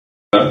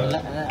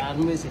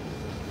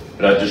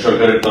রাজ্য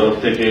সরকারের তরফ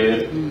থেকে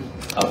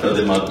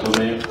আপনাদের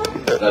মাধ্যমে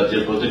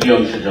রাজ্যের প্রতিটি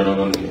অংশের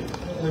জনগণকে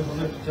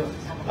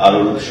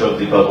আলোর উৎসব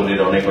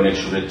দীপাবলির অনেক অনেক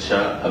শুভেচ্ছা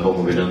এবং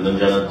অভিনন্দন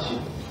জানাচ্ছি।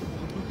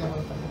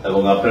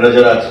 এবং আপনারা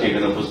যারা আজকে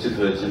এখানে উপস্থিত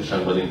হয়েছেন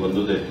সাংবাদিক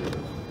বন্ধুদেরকে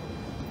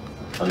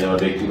আমি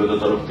আমার ব্যক্তিগত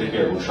তরফ থেকে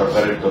এবং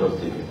সরকারের তরফ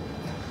থেকে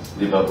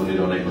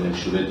দীপাবলির অনেক অনেক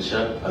শুভেচ্ছা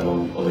এবং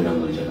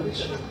অভিনন্দন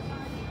জানাচ্ছি।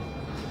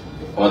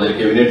 আমাদের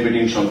ক্যাবিনেট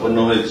মিটিং সম্পন্ন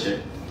হয়েছে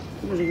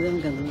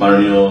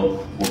মাননীয়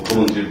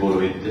মুখ্যমন্ত্রীর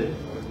পৌরোহিত্যে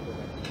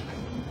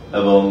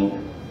এবং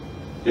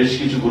বেশ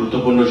কিছু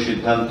গুরুত্বপূর্ণ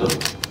সিদ্ধান্ত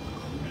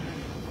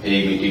এই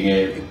মিটিং এ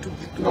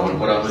গ্রহণ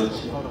করা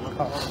হয়েছে,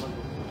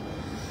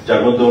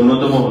 যার মধ্যে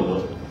অন্যতম হল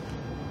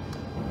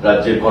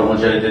রাজ্যের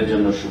কর্মচারীদের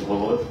জন্য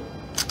সুখবর।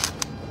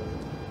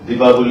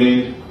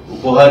 দীপাবলির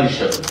উপহার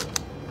হিসাবে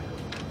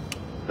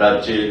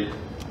রাজ্যের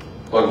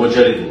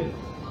কর্মচারীদের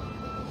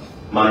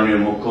মাননীয়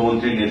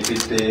মুখ্যমন্ত্রীর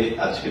নেতৃত্বে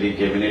আজকের এই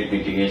ক্যাবিনেট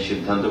মিটিং এ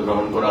সিদ্ধান্ত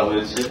গ্রহণ করা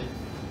হয়েছে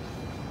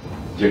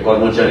যে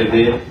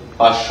কর্মচারীদের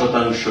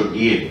 ৫%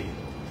 ডিএ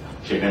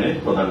সেখানে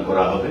প্রদান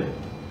করা হবে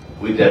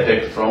উইথ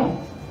এফেক্ট ফ্রম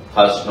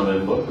 1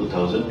 নভেম্বর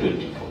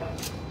 2024।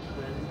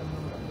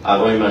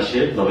 আগামী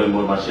মাসের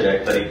নভেম্বর মাসের 1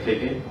 তারিখ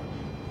থেকে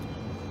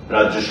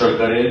রাজ্য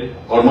সরকারের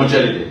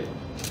কর্মচারীদের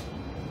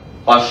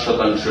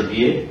 ৫%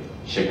 ডিএ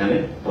সেখানে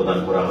প্রদান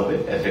করা হবে,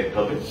 এফেক্ট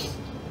হবে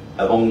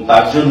এবং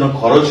তার জন্য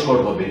খরচ কর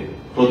হবে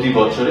প্রতি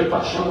বছরে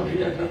 ৫০০ কোটি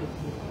টাকা।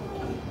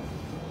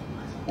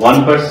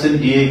 1%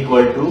 DA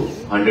equal to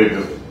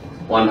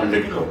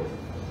 100 crore,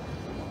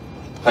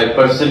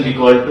 5%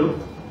 equal to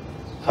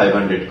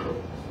 500 crore।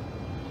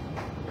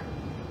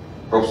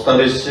 প্রস্তাব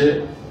এসছে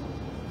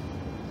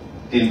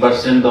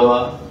 3% দেওয়া,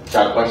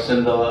 4%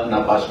 দেওয়া না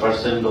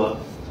 5% দেওয়া,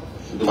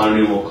 কিন্তু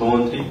মাননীয়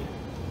মুখ্যমন্ত্রী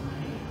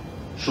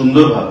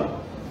সুন্দরভাবে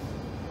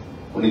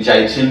উনি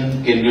চাইছেন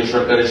কেন্দ্রীয়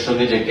সরকারের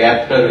সঙ্গে যে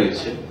গ্যাপটা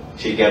রয়েছে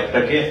সেই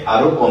গ্যাপটাকে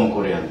আরো কম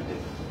করে আনতে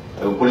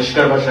এবং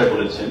পরিষ্কার ভাষায়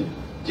বলেছেন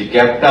যে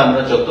গ্যাপটা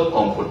আমরা যত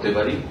কম করতে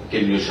পারি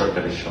কেন্দ্রীয়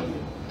সরকারের সঙ্গে।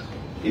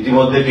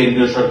 ইতিমধ্যে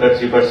কেন্দ্রীয় সরকার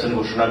 3%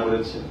 ঘোষণা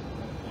করেছে,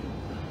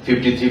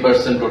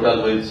 53% টোটাল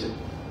হয়েছে,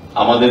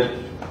 আমাদের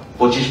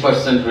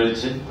 25%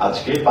 রয়েছে,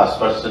 আজকে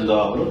 5%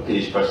 দেওয়া হলো,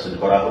 30%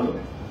 করা হলো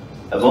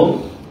এবং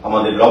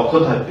আমাদের লক্ষ্য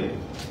থাকবে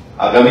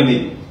আগামী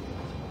দিনে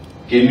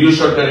কেন্দ্রীয়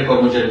সরকারের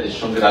কর্মচারীদের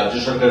সঙ্গে রাজ্য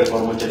সরকারের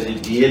কর্মচারীদের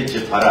ডিএর যে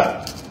ফারাক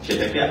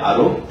সেটাকে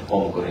আরো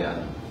কম করে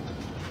আনা।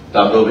 তা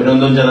আমরা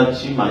অভিনন্দন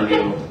জানাচ্ছি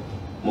মাননীয়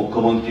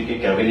মুখ্যমন্ত্রীকে,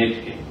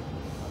 ক্যাবিনেটকে,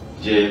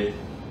 যে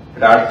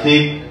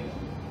আর্থিক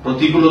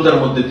প্রতিকূলতার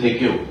মধ্যে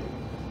থেকেও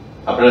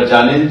আপনারা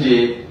জানেন যে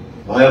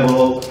ভয়াবহ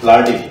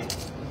ফ্লাডে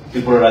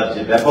ত্রিপুরা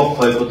রাজ্যে ব্যাপক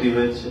ক্ষয়ক্ষতি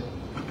হয়েছে।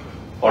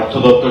 অর্থ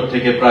দপ্তর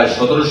থেকে প্রায়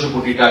 ১৭০০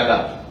 কোটি টাকা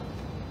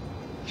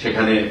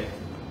সেখানে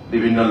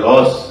বিভিন্ন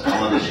লস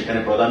আমাদের সেখানে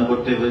প্রদান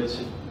করতে হয়েছে।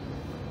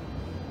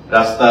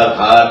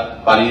 রাস্তাঘাট,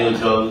 পানীয়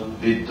জল,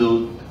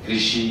 বিদ্যুৎ,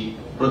 কৃষি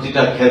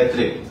প্রতিটা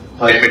ক্ষেত্রে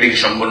ক্ষয়ক্ষতি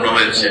সম্পন্ন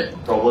হয়েছে,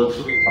 প্রবল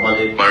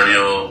আমাদের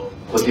মাননীয়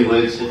ক্ষতি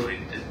হয়েছে।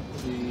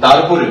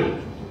 তারপরেও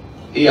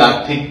এই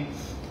আর্থিক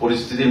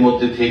পরিস্থিতির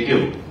মধ্যে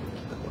থেকেও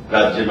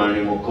রাজ্যের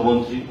মাননীয়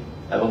মুখ্যমন্ত্রী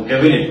এবং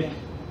ক্যাবিনেট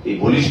এই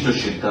বলিষ্ঠ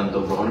সিদ্ধান্ত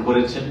গ্রহণ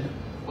করেছেন,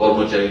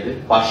 কর্মচারীদের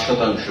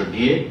 ৫%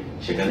 ডিএ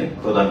সেখানে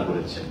প্রদান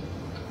করেছেন।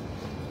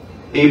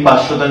 এই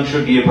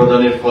 ৫% ডিএ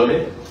প্রদানের ফলে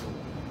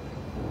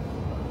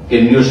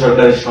কেন্দ্রীয়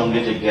সরকারের সঙ্গে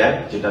যে গ্যাপ,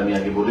 যেটা আমি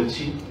আগে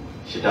বলেছি,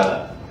 সেটা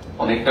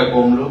অনেকটা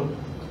কমলো।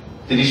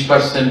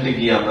 ৩০%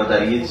 গিয়ে আমরা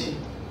দাঁড়িয়েছি।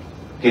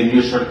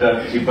 কেন্দ্রীয় সরকার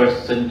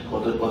 3%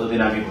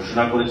 কতদিন আগে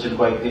ঘোষণা করেছেন,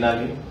 কয়েকদিন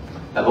আগে,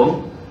 এবং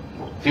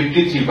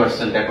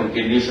 53% এখন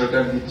কেন্দ্রীয়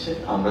সরকার দিচ্ছে,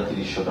 আমরা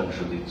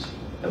 ৩০% দিচ্ছি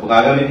এবং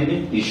আগামী দিনে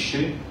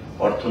নিশ্চয়ই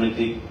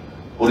অর্থনৈতিক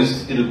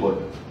পরিস্থিতির উপর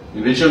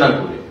বিবেচনা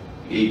করে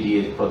এই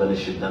ডিএ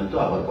প্রদানের সিদ্ধান্ত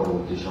আবার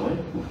পরবর্তী সময়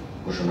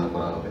ঘোষণা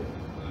করা হবে।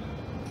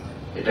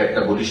 এটা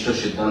একটা বলিষ্ঠ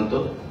সিদ্ধান্ত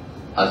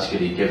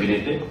আজকের এই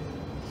ক্যাবিনেটে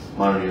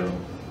মাননীয়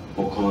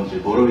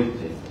মুখ্যমন্ত্রীর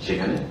পৌরোহিত্যে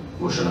সেখানে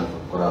ঘোষণা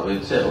করা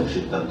হয়েছে এবং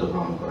সিদ্ধান্ত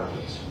গ্রহণ করা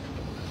হয়েছে।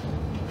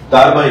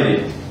 তার বাইরে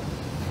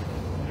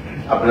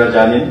আপনারা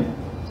জানেন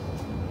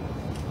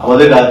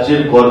আমাদের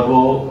রাজ্যের গর্ব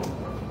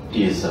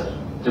টিএসআর,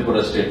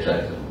 ত্রিপুরা স্টেট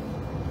রাইফেল।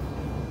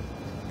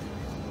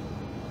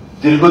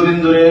 দীর্ঘদিন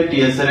ধরে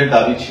টিএসআর এর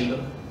দাবি ছিল,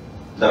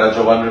 যারা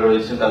জওয়ানরা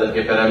রয়েছেন তাদেরকে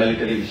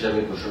প্যারামিলিটারি হিসাবে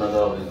ঘোষণা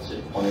দেওয়া হয়েছে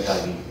অনেক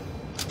আগে।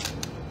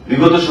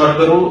 বিগত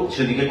সরকারও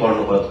সেদিকে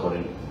কর্ণপাত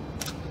করেন।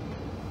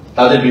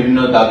 তাদের বিভিন্ন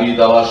দাবি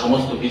দেওয়া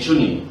সমস্ত কিছু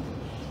নিয়ে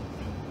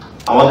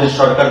আমাদের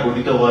সরকার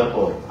গঠিত হওয়ার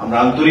পর আমরা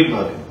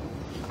আন্তরিকভাবে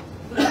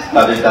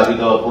তাদের দাবি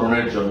দেওয়া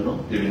পূরণের জন্য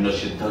বিভিন্ন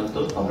সিদ্ধান্ত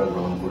আমরা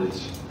গ্রহণ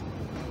করেছি।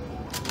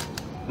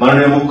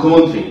 মাননীয়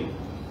মুখ্যমন্ত্রী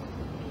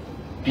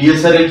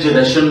টিএসআর এর যে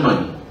রেশন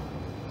মানি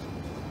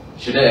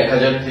সেটা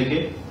 ১,০০০ থেকে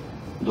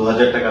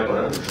 ২,০০০ টাকা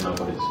করার ঘোষণা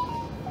করেছে।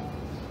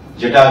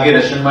 যেটা আগে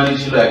রেশন মানি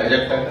ছিল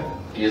 ১,০০০ টাকা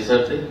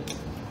টিএসআর তে,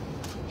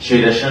 সেই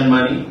রেশন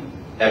মানি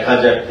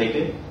 ১,০০০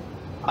 থেকে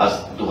আজ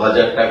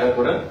 ২,০০০ টাকা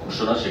করার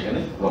ঘোষণা সেখানে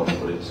গ্রহণ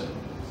করেছে।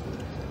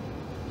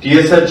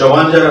 টিএসআর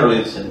জওয়ান যারা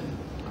রয়েছেন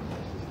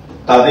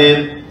তাদের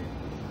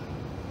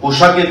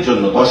পোশাকের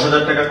জন্য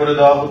 ১০,০০০ টাকা করে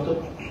দেওয়া হতো,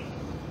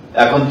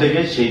 এখন থেকে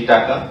সেই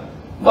টাকা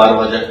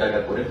 12,000 টাকা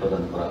করে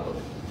প্রদান করা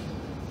হবে।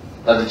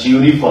 তাদের যে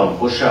ইউনিফর্ম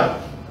পোশাক,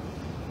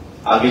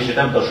 আগে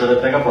সেটা 10,000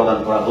 টাকা প্রদান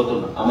করা হতো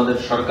না। আমাদের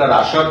সরকার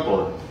আসার পর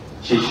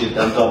সেই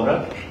সিদ্ধান্ত আমরা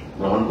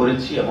গ্রহণ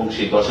করেছি এবং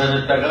সেই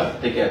 10,000 টাকা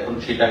থেকে এখন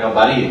সেই টাকা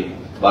বাড়িয়ে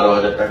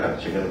 12,000 টাকা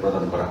সেখানে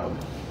প্রদান করা হবে।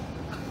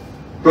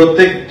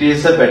 প্রত্যেক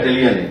টিএসআর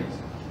ব্যাটালিয়নে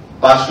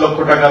 5 লক্ষ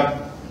টাকা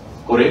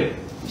করে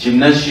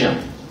জিমন্যাসিয়াম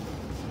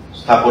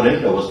স্থাপনের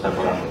ব্যবস্থা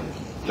করা হবে।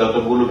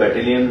 যতগুলো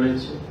ব্যাটালিয়ন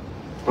রয়েছে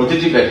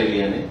প্রতিটি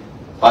ব্যাটালিয়নে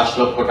 5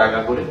 লক্ষ টাকা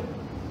করে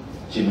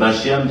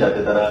জিমন্যাসিয়াম, যাতে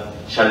তারা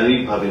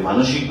শারীরিকভাবে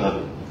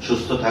মানসিকভাবে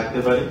সুস্থ থাকতে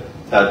পারে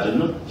তার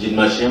জন্য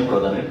জিমন্যাসিয়াম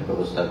প্রদানের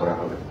ব্যবস্থা করা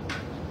হবে।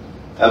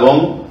 এবং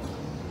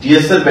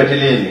টিএসআর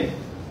ব্যাটালিয়নে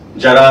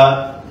যারা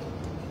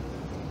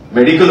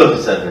মেডিকেল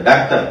অফিসার,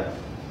 ডাক্তার,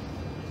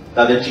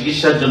 তাদের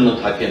চিকিৎসার জন্য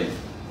থাকেন,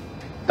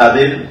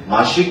 তাদের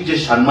মাসিক যে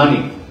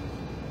সাম্মানিক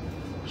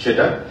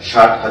সেটা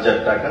 60,000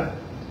 টাকা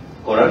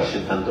করার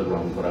সিদ্ধান্ত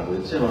গ্রহণ করা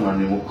হয়েছে এবং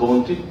মাননীয়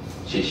মুখ্যমন্ত্রী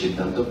সেই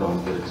সিদ্ধান্ত গ্রহণ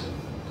করেছে।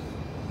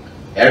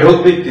 অ্যাডহক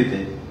ভিত্তিতে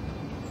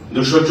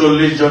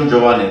 240 জন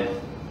জওয়ানের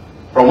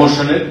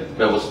প্রমোশনের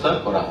ব্যবস্থা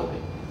করা হবে।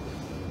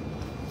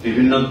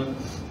 বিভিন্ন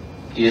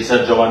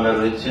টিএসআর জওয়ানরা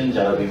রয়েছেন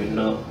যারা বিভিন্ন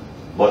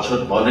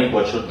অনেক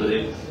বছর ধরে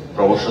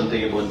প্রমোশন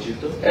থেকে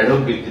বঞ্চিত।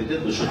 অ্যাডহক ভিত্তিতে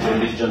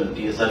 240 জন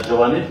টিএসআর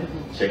জওয়ানের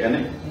সেখানে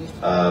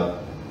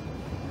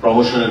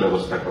প্রমোশনের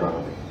ব্যবস্থা করা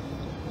হবে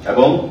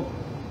এবং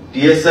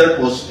টিএসআর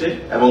পোস্টে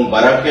এবং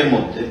বারাকের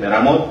মধ্যে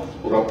মেরামত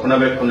ও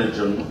রক্ষণাবেক্ষণের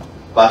জন্য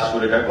 5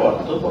 কোটি টাকা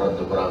অর্থ বরাদ্দ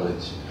করা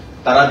হয়েছে।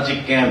 তারা যে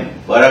ক্যাম্প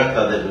বারাক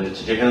তাদের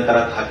রয়েছে, যেখানে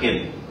তারা থাকেন,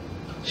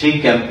 সেই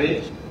ক্যাম্পে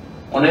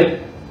অনেক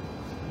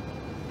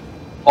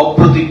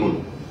অপ্রতিকূল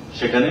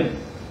সেখানে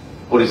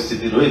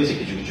পরিস্থিতি রয়েছে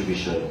কিছু কিছু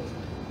বিষয়ে।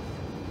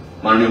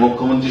 মাননীয়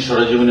মুখ্যমন্ত্রী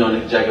সরেজমিনে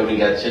অনেক জায়গায় উনি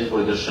গেছেন,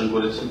 পরিদর্শন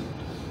করেছেন।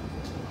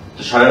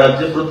 তো সারা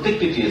রাজ্যে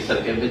প্রত্যেকটি টিএসআর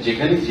ক্যাম্পে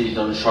যেখানে যে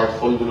ধরনের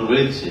শর্টফলগুলো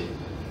রয়েছে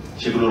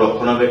সেগুলো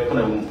রক্ষণাবেক্ষণ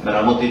এবং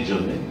মেরামতির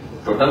জন্য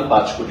টোটাল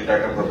 5 কোটি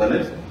টাকা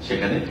প্রদানের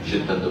সেখানে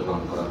সিদ্ধান্ত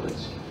গ্রহণ করা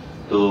হয়েছে।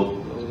 তো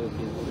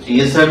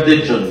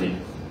টিএসআরদের জন্য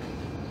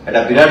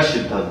এটা বিরাট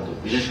সিদ্ধান্ত,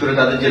 বিশেষ করে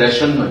তাদের যে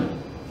রেশন মানি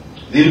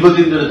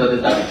দীর্ঘদিন ধরে তাদের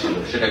দাবি ছিল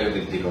সেটাকে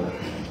বৃদ্ধি করা।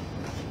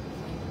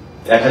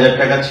 1,000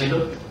 টাকা ছিল,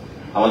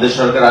 আমাদের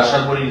সরকার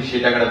আসার পরেই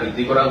সেই টাকাটা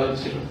বৃদ্ধি করা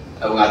হয়েছিল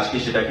এবং আজকে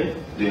সেটাকে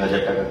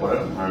 2,000 টাকা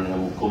করার মাননীয়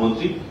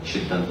মুখ্যমন্ত্রী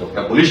সিদ্ধান্ত,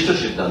 একটা বলিষ্ঠ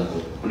সিদ্ধান্ত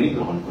উনি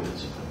গ্রহণ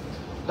করেছেন।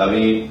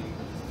 আমি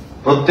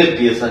প্রত্যেক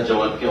টিএসআর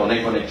জওয়ানকে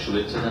অনেক অনেক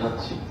শুভেচ্ছা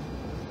জানাচ্ছি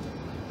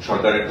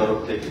সরকারের তরফ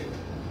থেকে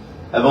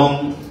এবং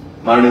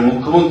মাননীয়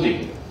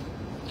মুখ্যমন্ত্রীকে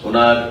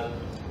ওনার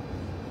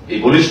এই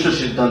বলিষ্ঠ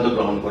সিদ্ধান্ত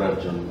গ্রহণ করার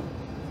জন্য।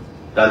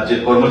 রাজ্যের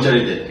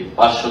কর্মচারীদেরকে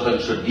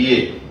 5% ডিএ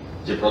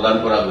যে প্রদান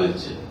করা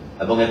হয়েছে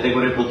এবং এতে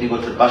করে প্রতি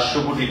বছর 500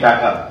 কোটি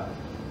টাকা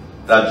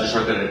রাজ্য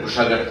সরকারের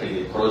কোষাগার থেকে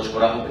খরচ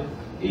করা হবে।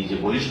 এই যে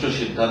বলিষ্ঠ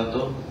সিদ্ধান্ত,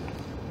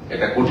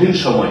 এটা কঠিন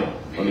সময়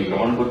উনি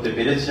গ্রহণ করতে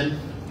পেরেছেন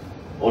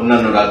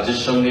অন্যান্য রাজ্যের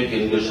সঙ্গে,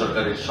 কেন্দ্রীয়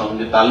সরকারের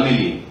সঙ্গে তাল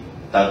মিলিয়ে।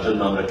 তার জন্য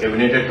আমরা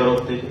ক্যাবিনেটের তরফ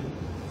থেকে,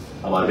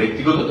 আমার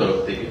ব্যক্তিগত তরফ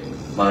থেকে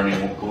মাননীয়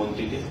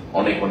মুখ্যমন্ত্রীকে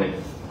অনেক অনেক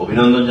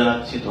অভিনন্দন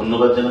জানাচ্ছি,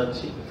 ধন্যবাদ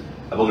জানাচ্ছি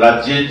এবং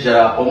রাজ্যের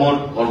যারা অপমর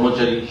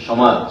কর্মচারী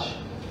সমাজ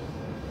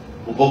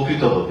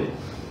উপকৃত হবে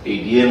এই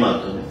ডিএর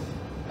মাধ্যমে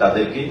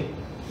তাদেরকে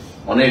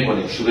অনেক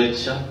অনেক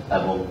শুভেচ্ছা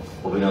এবং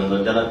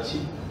অভিনন্দন জানাচ্ছি।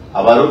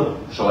 আবারও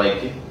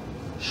সবাইকে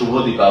শুভ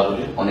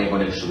দীপাবলির অনেক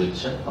অনেক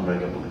শুভেচ্ছা আমরা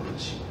জ্ঞাপন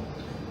করছি।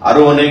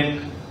 আরো অনেক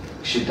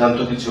সিদ্ধান্ত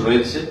কিছু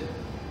রয়েছে,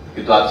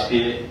 কিন্তু আজকে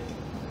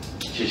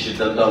সেই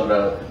সিদ্ধান্ত আমরা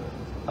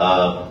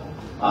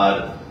আর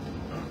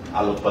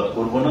আলোকপাত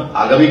করব না।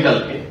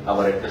 আগামীকালকে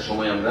আবার একটা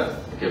সময় আমরা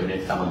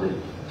ক্যাবিনেট আমাদের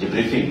যে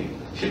ব্রিফিং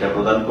সেটা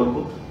প্রদান করব,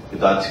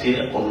 কিন্তু আজকে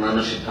অন্যান্য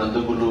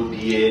সিদ্ধান্তগুলো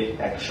দিয়ে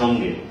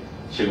একসঙ্গে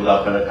সেগুলো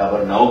আপনারা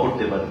কভার নাও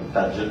করতে পারেন।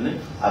 তার জন্য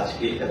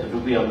আজকে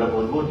এতটুকুই আমরা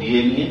বলবো,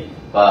 ডিএ নিয়ে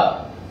বা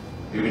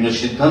বিভিন্ন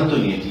সিদ্ধান্ত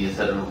নিয়ে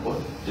টিএসআর এর উপর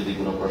যদি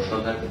কোনো প্রশ্ন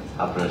থাকে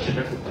আপনারা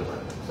সেটা করতে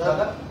পারেন।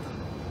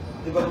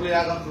 দীপাবলির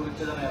আগাম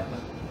শুভেচ্ছা জানাই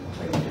আপনাকে।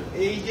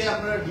 এই যে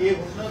আপনারা ডিএ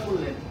ঘোষণা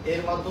করলেন,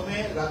 এর মাধ্যমে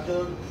রাজ্য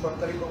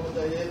সরকারি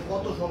কর্মচারীদের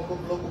কত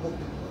সংখ্যক লোক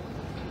উপকৃত?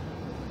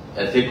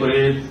 এতে করে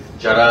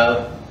যারা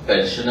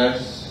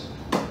পেনশনার্স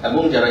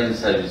এবং যারা ইন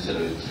সার্ভিসে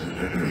রয়েছে,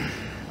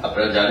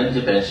 আপনারা জানেন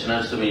যে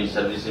পেনশনার্স এবং ইন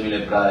সার্ভিসে মিলে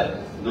প্রায়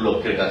 2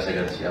 লক্ষের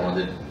কাছাকাছি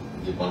আমাদের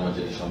যে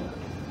কর্মচারী সংখ্যা,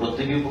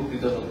 প্রত্যেকেই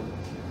উপকৃত হবে।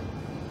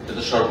 এটা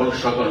তো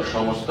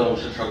সমস্ত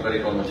অংশের সরকারি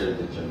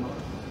কর্মচারীদের জন্য।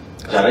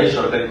 যারাই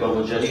সরকারি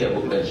কর্মচারী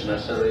এবং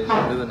পেনশনার্সরা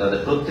রয়েছে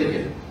তাদের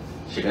প্রত্যেকের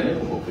সেখানে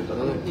উপকৃত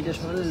হবে।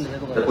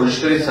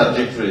 পরিষ্কারই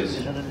সাবজেক্ট রয়েছে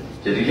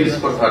যে release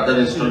for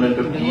further instalment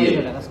of DA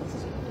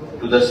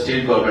to the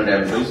state government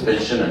employees,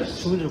 pensioners,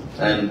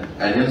 and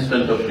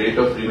enhancement of rate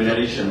of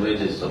remuneration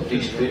wages of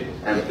fixed pay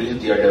employees,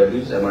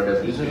 DRWs,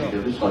 MRWs,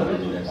 PWs,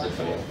 contingent, etc.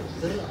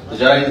 তো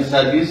যারা ইন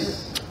সার্ভিস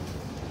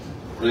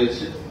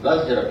রয়েছে plus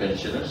যারা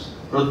pensioners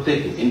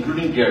প্রত্যেকে,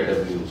 including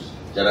DRWs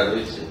যারা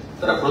রয়েছে,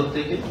 তারা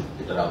প্রত্যেকে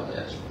এটার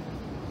আওতায় আসবে।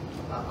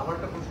 আমার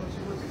একটা প্রশ্ন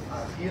ছিল,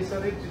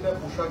 টিএসআর এর যেটা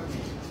পোশাক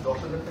নিয়ে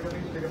 10,000 টাকা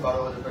থেকে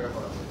 12,000 টাকা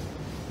করা হয়েছে,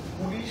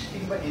 পুলিশ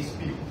কিংবা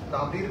এসপি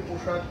তাদের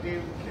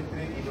পোশাকের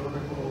ক্ষেত্রে এই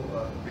ধরনের কোনো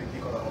বৃদ্ধি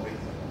করা হবে?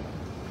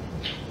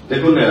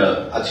 দেখুন,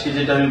 আজকে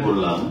যেটা আমি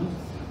বললাম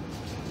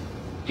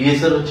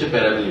টিএসআর হচ্ছে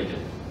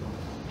প্যারামিলিটারি,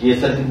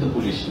 টিএসআর কিন্তু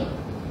পুলিশ না,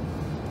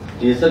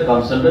 টিএসআর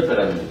কামস আন্ডার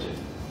প্যারামিলিটারি।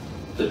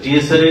 তো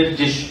টিএসআর এর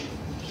যে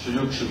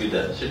সুযোগ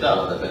সুবিধা সেটা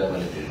আলাদা,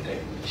 প্যারামিলিটারি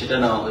টাইপ, সেটা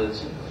নেওয়া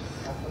হয়েছে।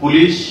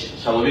 পুলিশ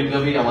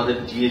স্বাভাবিকভাবেই আমাদের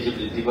ডিএ যে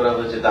বৃদ্ধি করা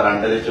হয়েছে তার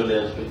আন্ডারে চলে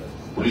আসবে,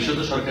 পুলিশও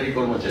তো সরকারি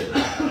কর্মচারী,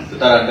 তো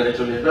তার আন্ডারে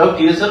চলে আসবে, এবং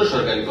টিএসআরও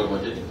সরকারি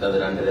কর্মচারী,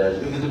 তাদের আন্ডারে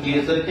আসবে। কিন্তু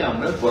টিএসআর কে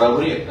আমরা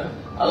বরাবরই একটা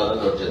আলাদা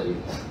দরজা দিই।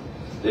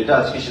 এটা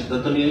আজকে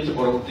সিদ্ধান্ত নিয়ে নিয়েছে,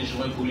 পরবর্তী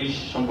সময় পুলিশ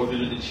সম্পর্কে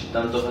যদি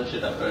সিদ্ধান্ত হয়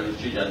সেটা আপনারা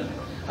নিশ্চয়ই জানবেন।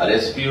 আর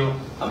এসপিও,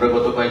 আমরা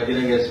গত কয়েকদিন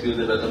আগে এসপিও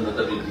দের বেতন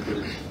ভাতা বৃদ্ধি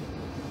করেছি,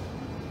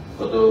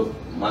 গত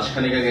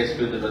মাসখানেক আগে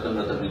এসপিও দের বেতন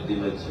ভাতা বৃদ্ধি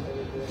হয়েছে।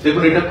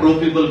 দেখুন, এটা প্রো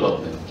পিপল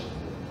গভর্নমেন্ট,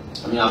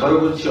 আমি আবারও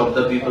বলছি, of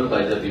the people,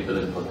 by the people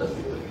and for the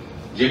people.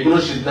 যে কোনো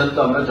সিদ্ধান্ত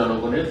আমরা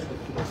জনগণের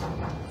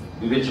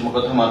বিবেচনা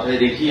কথা মাথায়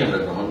রেখেই আমরা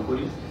গ্রহণ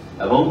করি,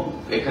 এবং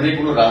এখানে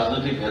কোনো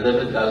রাজনৈতিক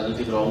ভেদাভেদ,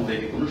 রাজনৈতিক রং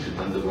দেখে কোনো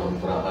সিদ্ধান্ত গ্রহণ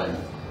করা হয় না।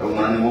 এবং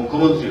মাননীয়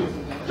মুখ্যমন্ত্রীও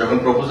যখন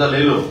প্রপোজাল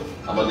এলো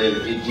আমাদের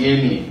এই ডিএ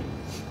নিয়ে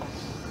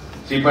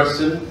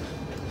 3%,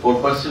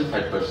 4%,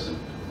 5%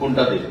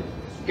 কোনটা দেবে,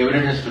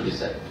 ক্যাবিনেট হ্যাজ টু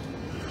ডিসাইড,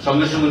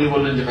 সঙ্গে সঙ্গে উনি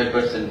বললেন যে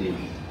 5% দিয়ে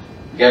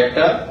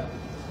গ্যাপটা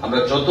আমরা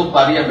যত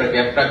পারি আমরা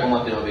গ্যাপটা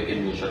কমাতে হবে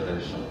কেন্দ্রীয়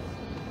সরকারের সঙ্গে।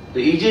 তো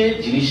এই যে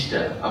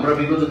জিনিসটা আমরা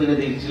বিগত দিনে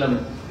দেখেছিলাম,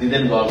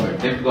 দিদেন গভর্নমেন্ট,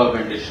 লেফট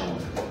গভর্নমেন্টের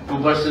সময়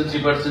 2%,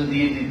 3%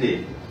 দিয়ে দিতে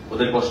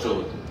ওদের কষ্ট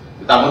হতো।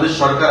 কিন্তু আমাদের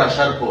সরকার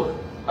আসার পর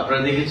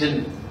আপনারা দেখেছেন,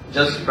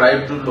 just প্রাইর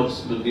two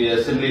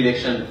assembly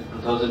election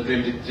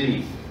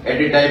 2023, at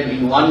A time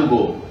in one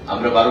go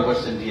আমরা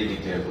 12% দিয়ে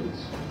ডিক্লেয়ার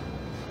করেছি।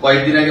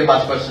 কয়েকদিন আগে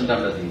 5%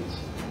 আমরা দিয়েছি।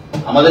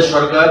 আমাদের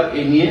সরকার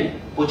এই নিয়ে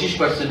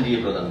 25% দিয়ে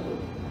প্রদান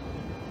করবে,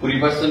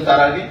 20%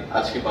 তার আগে,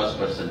 আজকে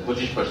 5%,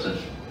 25%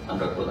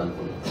 আমরা প্রদান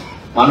করব।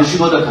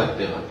 মানসিকতা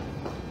থাকতে হয়,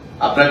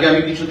 আপনাকে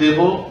আমি কিছু দেব,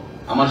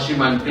 আমার সেই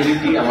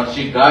মেন্টালিটি, আমার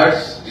সেই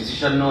গার্ডস,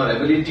 ডিসিশন নেওয়ার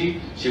অ্যাবিলিটি,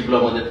 সেগুলো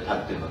আমাদের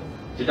থাকতে হয়,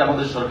 যেটা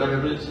আমাদের সরকারের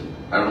রয়েছে।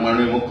 আর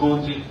মাননীয়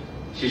মুখ্যমন্ত্রী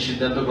সেই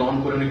সিদ্ধান্ত গ্রহণ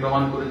করে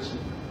প্রমাণ করেছেন,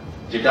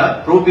 যেটা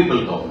প্রো পিপল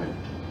গভর্নমেন্ট।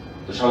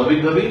 তো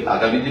স্বাভাবিকভাবেই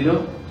আগামী দিনেও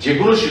যে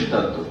কোনো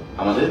সিদ্ধান্ত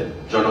আমাদের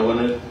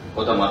জনগণের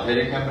কথা মাথায়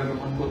রেখে আমরা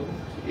গ্রহণ করব।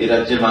 এই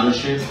রাজ্যের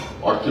মানুষের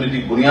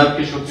অর্থনৈতিক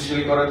বুনিয়াদকে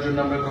শক্তিশালী করার জন্য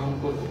আমরা গ্রহণ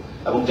করব,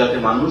 এবং যাতে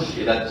মানুষ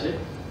এ রাজ্যে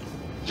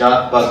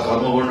জাত বা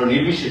ধর্মবর্ণ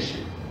নির্বিশেষে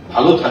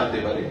ভালো থাকতে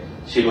পারে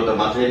সেই কথা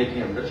মাথায় রেখে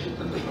আমরা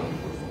সিদ্ধান্ত গ্রহণ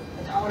করব।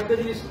 আমার একটা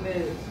জিনিস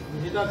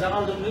যেটা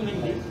জানার জন্য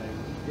মেনলি,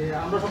 যে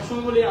আমরা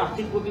সবসময় বলি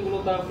আর্থিক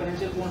প্রতিকূলতা,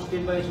 ফাইন্যান্সিয়াল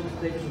কনস্ট্রেন্ট বা এই সমস্ত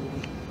থেকে শুরু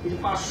করি, এই যে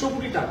 500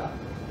 কোটি টাকা,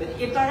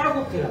 এই টাকাটা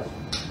কোথায় আছে?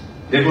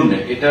 দেখুন,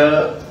 এটা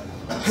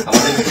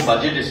আমাদের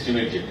বাজেট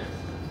এস্টিমেট, যেটা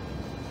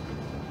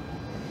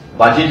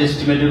বাজেট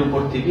এস্টিমেটের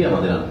উপর থেকেই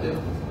আমাদের আনতে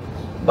হবে।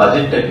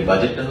 বাজেটটা কি?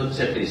 বাজেটটা হচ্ছে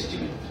একটা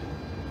এস্টিমেট।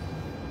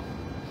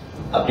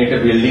 আপনি একটা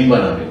বিল্ডিং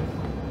বানাবেন,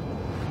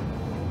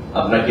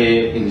 আপনাকে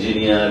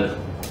ইঞ্জিনিয়ার,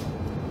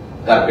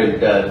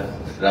 কার্পেন্টার,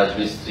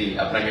 রাজমিস্ত্রি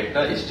আপনাকে একটা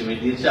এস্টিমেট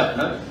দিয়েছে,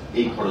 আপনার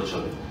এই খরচ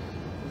হবে।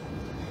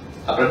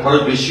 আপনার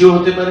খরচ বেশিও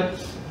হতে পারে,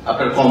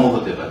 আপনার কমও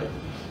হতে পারে,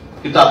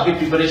 কিন্তু আপনি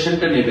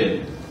প্রিপারেশনটা নেবেন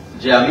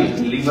যে আমি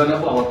বিল্ডিং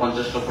বানাবো, আমার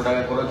 50 লক্ষ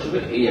টাকা খরচ হবে,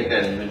 এই একটা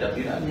অ্যারেঞ্জমেন্ট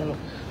আপনি রাখবেন।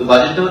 তো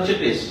বাজেটটা হচ্ছে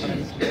একটা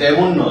এস্টিমেট। এটা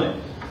এমন নয়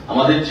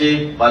আমাদের যে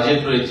বাজেট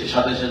রয়েছে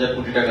 27,000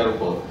 কোটি টাকার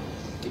উপর,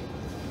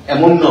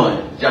 এমন নয়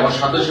যে আমার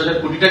 27,000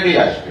 কোটি টাকাই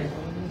আসবে।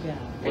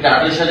 এটা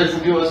 28,000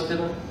 কোটিও আসতে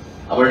পারে,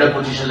 আবার এটা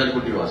 25,000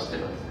 কোটিও আসতে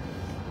পারে।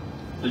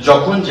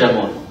 যখন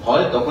যেমন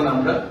হয় তখন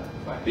আমরা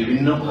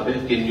বিভিন্ন ভাবে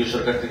কেন্দ্রীয়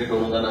সরকার থেকে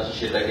অনুদান আসে,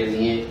 সেটাকে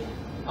নিয়ে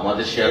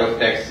আমাদের শেয়ার অফ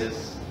ট্যাক্সেস,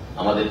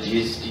 আমাদের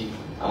জিএসটি,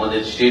 আমাদের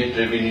স্টেট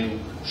রেভিনিউ,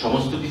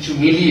 সমস্ত কিছু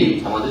মিলিয়ে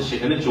আমাদের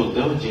সেখানে চলতে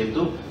হবে,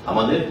 যেহেতু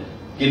আমাদের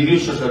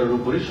কেন্দ্রীয় সরকারের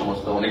উপরে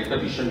সমস্ত অনেকটা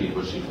বিষয়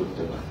নির্ভরশীল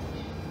করতে পারে,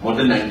 মোর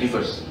দেন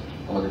 90%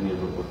 আমাদের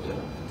নির্ভর করতে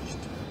হবে।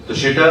 তো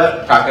সেটা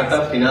টাকাটা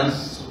ফিনান্স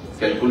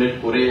ক্যালকুলেট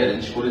করে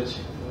অ্যারেঞ্জ করেছে।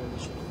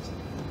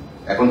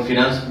 এখন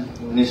ফিনান্স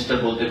মিনিস্টার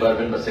বলতে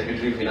পারবেন বা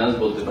সেক্রেটারি ফিনান্স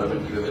বলতে পারবেন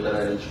কিভাবে তারা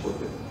অ্যারেঞ্জ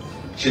করবে।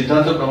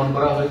 সিদ্ধান্ত গ্রহণ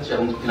করা হয়েছে,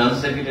 এবং ফিনান্স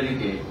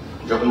সেক্রেটারিকে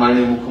যখন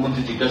মাননীয়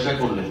মুখ্যমন্ত্রী জিজ্ঞাসা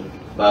করলেন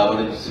বা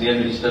আমাদের সিনিয়র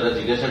মিনিস্টাররা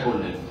জিজ্ঞাসা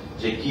করলেন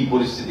যে কি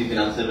পরিস্থিতি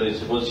ফিনান্সে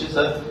রয়েছে, বলছি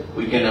sir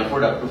we can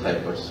afford up to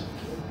 5%,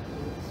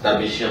 তার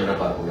বেশি আমরা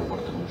পারবো না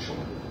বর্তমান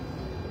সময়।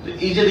 তো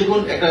এই যে দেখুন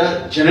একটা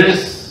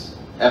জেনারেস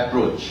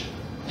অ্যাপ্রোচ,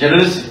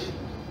 জেনারেসিটি,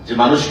 যে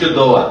মানুষকে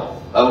দেওয়া,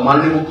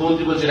 মাননীয়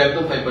মুখ্যমন্ত্রী বলছেন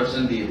একদম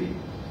 5% দিয়ে দিই,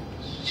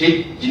 সেই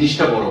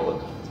জিনিসটা বড়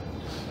কথা।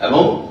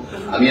 এবং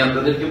আমি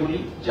আপনাদেরকে বলি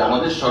যে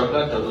আমাদের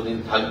সরকার যতদিন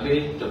থাকবে,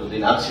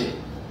 যতদিন আছে,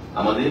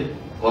 আমাদের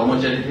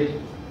কর্মচারীদের,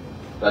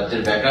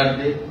 রাজ্যের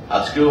বেকারদের,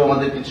 আজকেও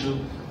আমাদের কিছু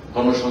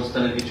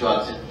কর্মসংস্থানের কিছু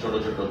আছে ছোট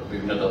ছোট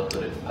বিভিন্ন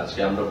দপ্তরে, আজকে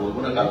আমরা বলবো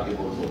না, কালকে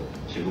বলবো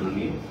সেগুলো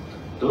নিয়ে।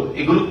 তো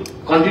এগুলো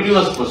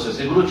কন্টিনিউয়াস প্রসেস,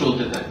 এগুলো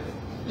চলতে থাকবে।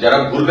 যারা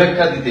ভুল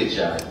ব্যাখ্যা দিতে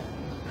চায়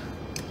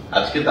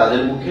আজকে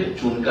তাদের মুখে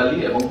চুনকালি,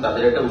 এবং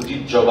তাদের একটা উচিত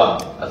জবাব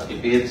আজকে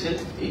পেয়েছে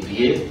এই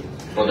ডিএ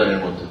প্রদানের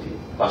মধ্য দিয়ে,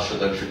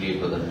 5% ডিএ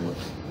প্রদানের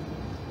মধ্য দিয়ে।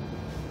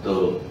 তো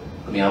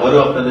আমি আবারও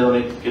আপনাদের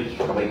অনেককে,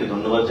 সবাইকে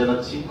ধন্যবাদ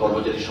জানাচ্ছি,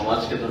 কর্মচারী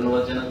সমাজকে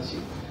ধন্যবাদ জানাচ্ছি,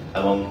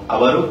 এবং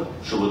আবারও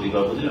শুভ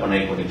দীপাবলির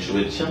অনেক অনেক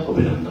শুভেচ্ছা,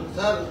 অভিনন্দন।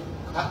 স্যার,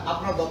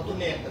 আপনার দপ্তর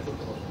নিয়ে একটা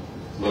ছোট্ট কথা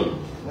বলুন।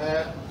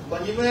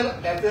 কনজিউমার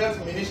অ্যাফেয়ার্স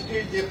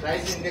মিনিস্ট্রির যে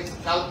প্রাইস ইন্ডেক্স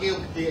কালকে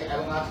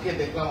এবং আজকে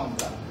দেখলাম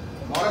আমরা,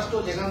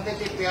 মহারাষ্ট্র যেখান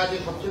থেকে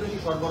পেঁয়াজের সবচেয়ে বেশি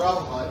সরবরাহ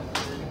হয়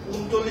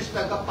 39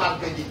 টাকা পার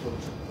কেজি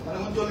চলছে, মানে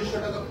 3900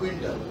 টাকা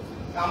কুইন্টাল।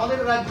 আমাদের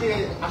রাজ্যে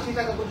 80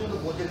 টাকা পর্যন্ত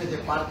পৌঁছে গেছে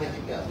পার কেজি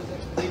পেঁয়াজ।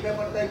 এই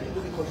ব্যাপারটা একটু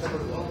যদি খোঁজা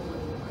করে দেওয়া।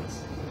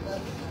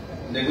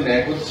 দেখুন,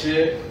 এক হচ্ছে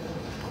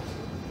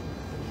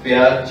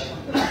পেঁয়াজ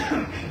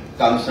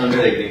কামস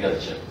আন্ডার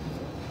এগ্রিকালচার।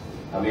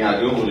 আমি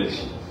আগেও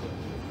বলেছি,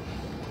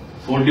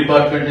 food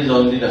department is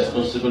only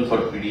responsible for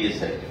PDS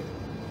item.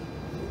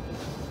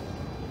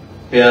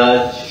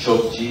 পেঁয়াজ,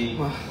 সবজি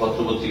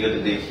পত্রপত্রিকাতে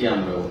দেখি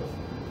আমরাও,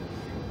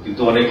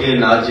 কিন্তু অনেকে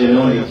না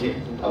জেনেও লিখে,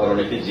 আবার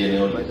অনেকে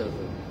জেনেও লিখে।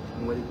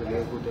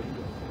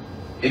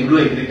 এগুলো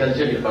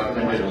এগ্রিকালচার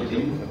ডিপার্টমেন্টের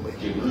অধীন,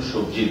 যেগুলো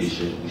সবজির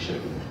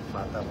বিষয়গুলো।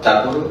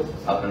 তারপরও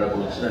আপনারা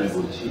বলছেন, আমি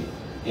বলছি,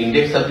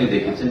 ইন্ডেক্স আপনি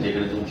দেখেছেন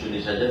যেখানে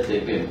 39,000,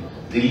 দেখবেন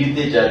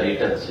দিল্লিতে যা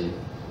রেট আছে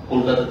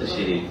কলকাতাতে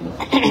সেই রেট নয়,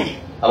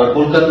 আবার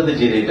কলকাতাতে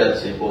যে রেট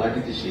আছে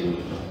গুয়াহাটিতে সেই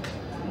রেট নয়।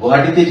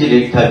 গুয়াহাটিতে যে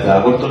রেট থাকবে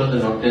আগরতলাতে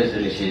নট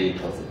নেসেসারিলি সেই রেট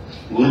হবে।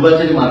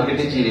 গুলবাজারি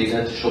মার্কেটে যে রেট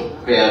আছে সব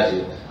পেঁয়াজে,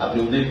 আপনি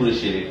উদয়পুরে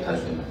সেই রেট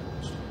থাকবে না।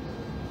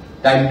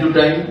 Time to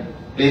time,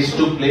 place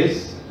to place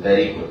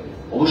vary করবে,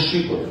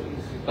 অবশ্যই করবে।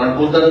 কারণ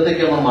কলকাতা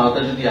থেকে আমার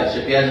মালটা যদি আসে,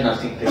 পেঁয়াজ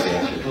নাসিক থেকে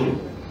আসে, ধরুন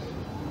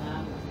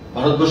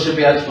ভারতবর্ষে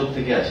পেঁয়াজ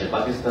থেকে আসে,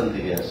 পাকিস্তান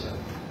থেকে আসে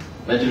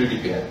মেজরিটি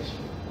পেঁয়াজ।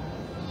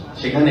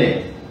 সেখানে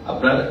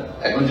আপনার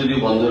এখন যদিও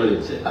বন্ধ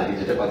রয়েছে, আগে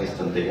যেটা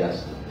পাকিস্তান থেকে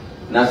আসতো,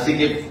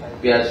 নাসিকে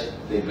পেঁয়াজ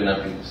দেখবেন,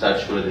 আপনি সার্চ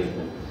করে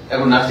দেখবেন।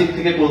 এখন নাসিক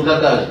থেকে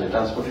কলকাতা আসবে,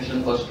 ট্রান্সপোর্টেশন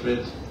কস্ট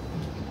রয়েছে,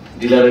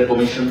 ডিলারের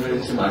কমিশন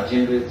রয়েছে,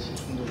 মার্জিন রয়েছে।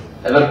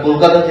 এবার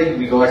কলকাতা থেকে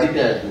গুয়াহাটিতে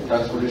আসবে,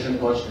 ট্রান্সপোর্টেশন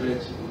কস্ট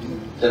রয়েছে,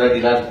 যারা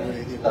ডিলার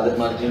তাদের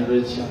মার্জিন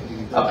রয়েছে।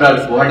 আপনার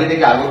গুয়াহাটি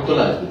থেকে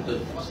আগরতলা আসবে, তো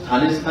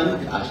স্থানে স্থানে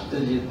আসতে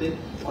যেতে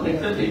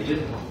অনেকটা রেটের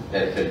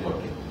হেরফের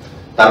ঘটে।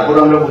 তারপর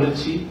আমরা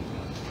বলেছি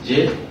যে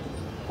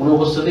কোন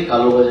অবস্থাতেই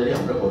কালোবাজারে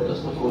আমরা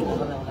বরদাস্ত করব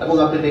না। এবং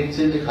আপনি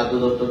দেখছেন যে খাদ্য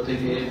দপ্তর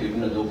থেকে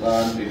বিভিন্ন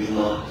দোকান, বিভিন্ন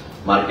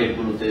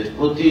মার্কেটগুলোতে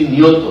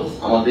প্রতিনিয়ত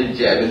আমাদের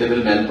যে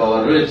অ্যাভেলেবেল ম্যান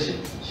পাওয়ার রয়েছে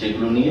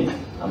সেগুলো নিয়ে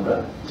আমরা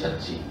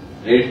যাচ্ছি,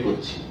 রেড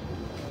করছি,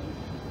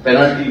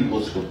 পেনাল্টি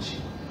ইম্পোজ করছি।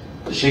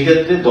 তো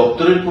সেক্ষেত্রে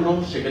দপ্তরের কোনো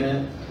সেখানে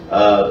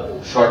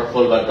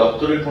শর্টফল বা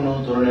দপ্তরের কোনো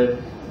ধরনের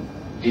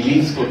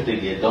ডিলিংস করতে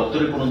গিয়ে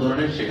দপ্তরের কোনো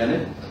ধরনের সেখানে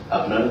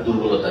আপনার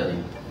দুর্বলতা নেই,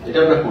 এটা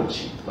আমরা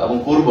করছি এবং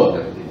করবো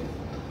আগামী দিনে।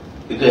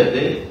 কিন্তু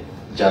এতে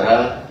যারা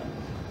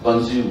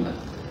কনজিউমার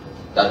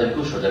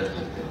তাদেরকেও সজাগ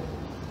থাকতে হবে,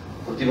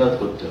 প্রতিবাদ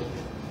করতে হবে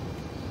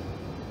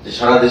যে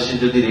সারা দেশে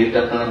যদি রেট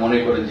আপনারা মনে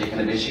করেন যে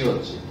এখানে বেশি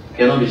হচ্ছে,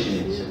 কেন বেশি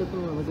নিচ্ছে?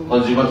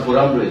 কনজিউমার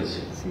ফোরাম রয়েছে,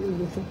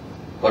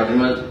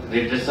 কনজিউমার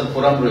রিট্রেসাল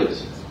ফোরাম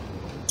রয়েছে,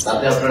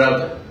 তাতে আপনারা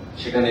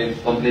সেখানে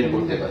কমপ্লেন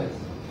করতে পারেন।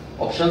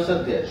 অপশনস আর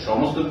দেয়ার,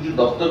 সমস্ত কিছু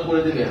দপ্তর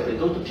করে দেবে,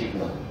 এটাও তো ঠিক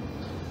নয়।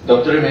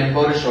 দপ্তরের ম্যান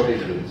পাওয়ারের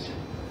শর্টেজ রয়েছে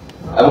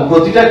এবং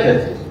প্রতিটা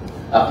ক্ষেত্রে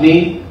আপনি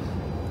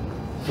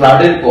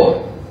ফ্লাডের পর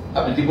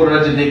আপনি ত্রিপুরা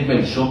রাজ্যে দেখবেন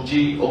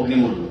সবজি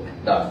অগ্নিমূল্য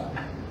দাম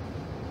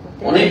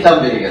অনেক দাম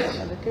বেড়ে গেছে।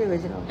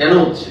 কেন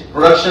হচ্ছে?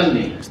 প্রোডাকশন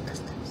নেই।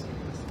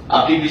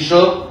 আপনি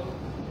কৃষক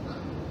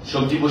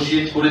সবজি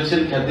বসিয়ে করেছেন,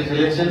 খেতে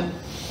ফেলেছেন,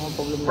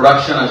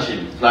 প্রোডাকশন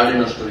আসেনি, ফ্লাডে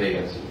নষ্ট হয়ে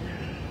গেছে,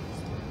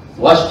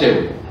 ওয়াস্ট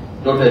অ্যাওয়ে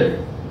টোটালি।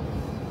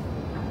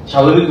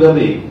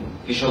 স্বাভাবিকভাবেই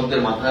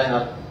কৃষকদের মাথায়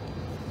হাত,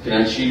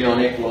 ফিনান্সিয়ালি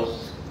অনেক লস।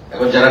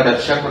 এখন যারা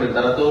ব্যবসা করেন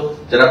তারা তো,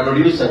 যারা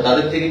প্রডিউসার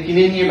তাদের থেকে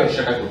কিনে নিয়ে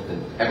ব্যবসাটা করতেন,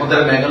 এখন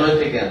তারা মেঘালয়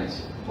থেকে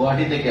আনছে,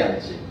 গুয়াহাটি থেকে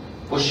আনছে,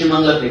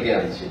 পশ্চিমবাংলা থেকে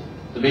আনছে।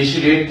 তো বেশি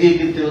রেট দিয়ে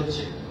কিনতে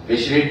হচ্ছে,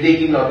 বেশি রেট দিয়ে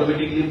কিনলে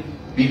অটোমেটিকলি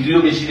বিক্রিও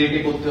বেশি রেটে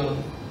করতে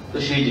হবে। তো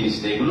সেই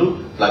জিনিসটা এগুলো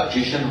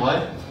ফ্লাকচুয়েশন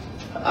হয়।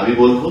 আমি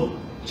বলবো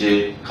যে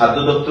খাদ্য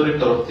দপ্তরের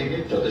তরফ থেকে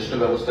যথেষ্ট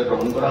ব্যবস্থা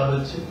গ্রহণ করা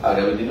হয়েছে,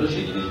 আগামী দিনেও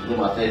সেই জিনিসগুলো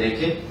মাথায়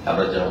রেখে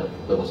আমরা যা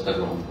ব্যবস্থা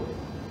গ্রহণ করব।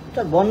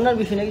 বন্যার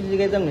বিষয় নাকি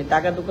জিজ্ঞাসা নেই,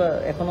 টাকা টুকা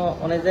এখনো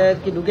অনেক জায়গায়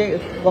কি ঢুকে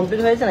কমপ্লিট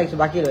হয়েছে না কিছু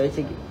বাকি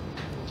রয়েছে কি?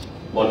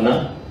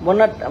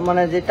 বন্যা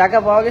মানে যে টাকা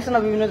পাওয়া গেছে না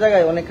বিভিন্ন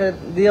জায়গায় অনেক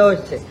দেওয়া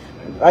হচ্ছে,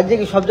 রাজ্যে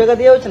কি সব জায়গায়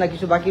দেওয়া হচ্ছে না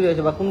কিছু বাকি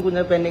রয়েছে বা কোন কোন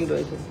জায়গায় পেন্ডিং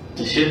রয়েছে?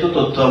 সে তো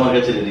তথ্য আমার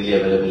কাছে রেডিলি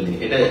অ্যাভেলেবেল নেই,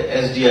 এটা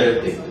এসডিআরএফ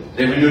দেখবে,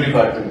 রেভিনিউ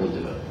ডিপার্টমেন্ট বলতে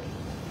পারে।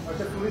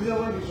 আচ্ছা,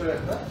 ট্যুরিজমের বিষয়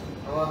একটা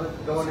আমাদের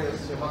জমানে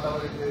এসছে,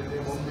 মাতাবাড়িতে যে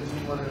মন্দির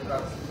নির্মাণের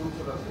কাজ শুরু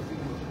করা হচ্ছে,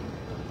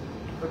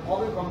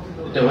 কবে কমপ্লিট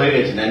হবে? এটা হয়ে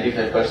গেছে,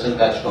 95%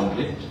 কাজ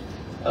কমপ্লিট,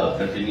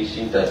 আপনার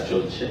ফিনিশিং কাজ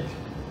চলছে।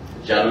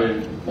 জানুয়ারি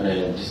মানে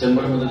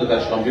ডিসেম্বরের মধ্যে তো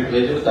কাজ কমপ্লিট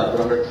হয়ে যাবে। তারপর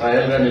আমরা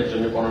ট্রায়াল রানের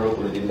জন্য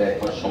 15-20 দিন বা 1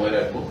 মাস সময়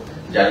রাখবো,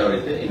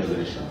 জানুয়ারিতে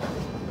inauguration,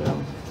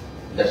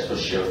 that's for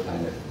sure,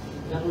 final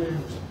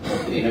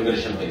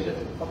inauguration হয়ে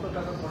যাবে। কত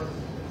টাকা খরচ?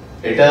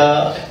 এটা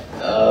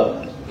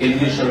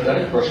কেন্দ্রীয়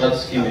সরকারের প্রসাদ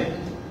স্কিমে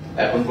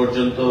এখন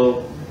পর্যন্ত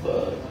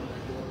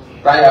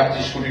প্রায়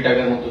 38 কোটি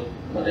টাকার মতো,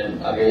 মানে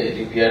আগে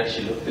ডিপিআর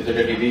ছিল কিন্তু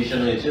এটা ডিভিশন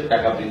হয়েছে,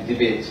 টাকা বৃদ্ধি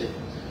পেয়েছে।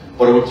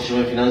 পরবর্তী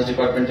সময় ফিনান্স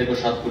ডিপার্টমেন্ট থেকে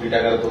 7 কোটি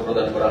টাকার উপর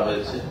প্রদান করা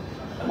হয়েছে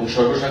এবং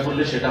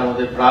সর্বসাকুল্যে সেটা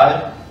আমাদের প্রায়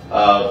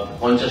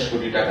 50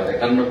 কোটি টাকা,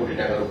 51 কোটি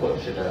টাকার উপর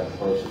সেটা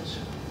খরচ হচ্ছে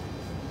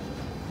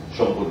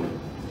সম্পূর্ণ।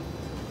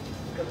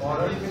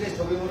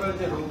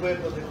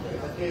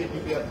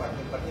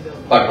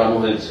 পাঠানো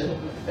হয়েছে,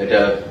 এটা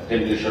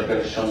কেন্দ্রীয়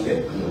সরকারের সঙ্গে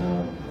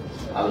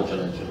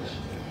আলোচনা চলছে।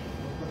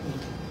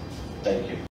 Thank you.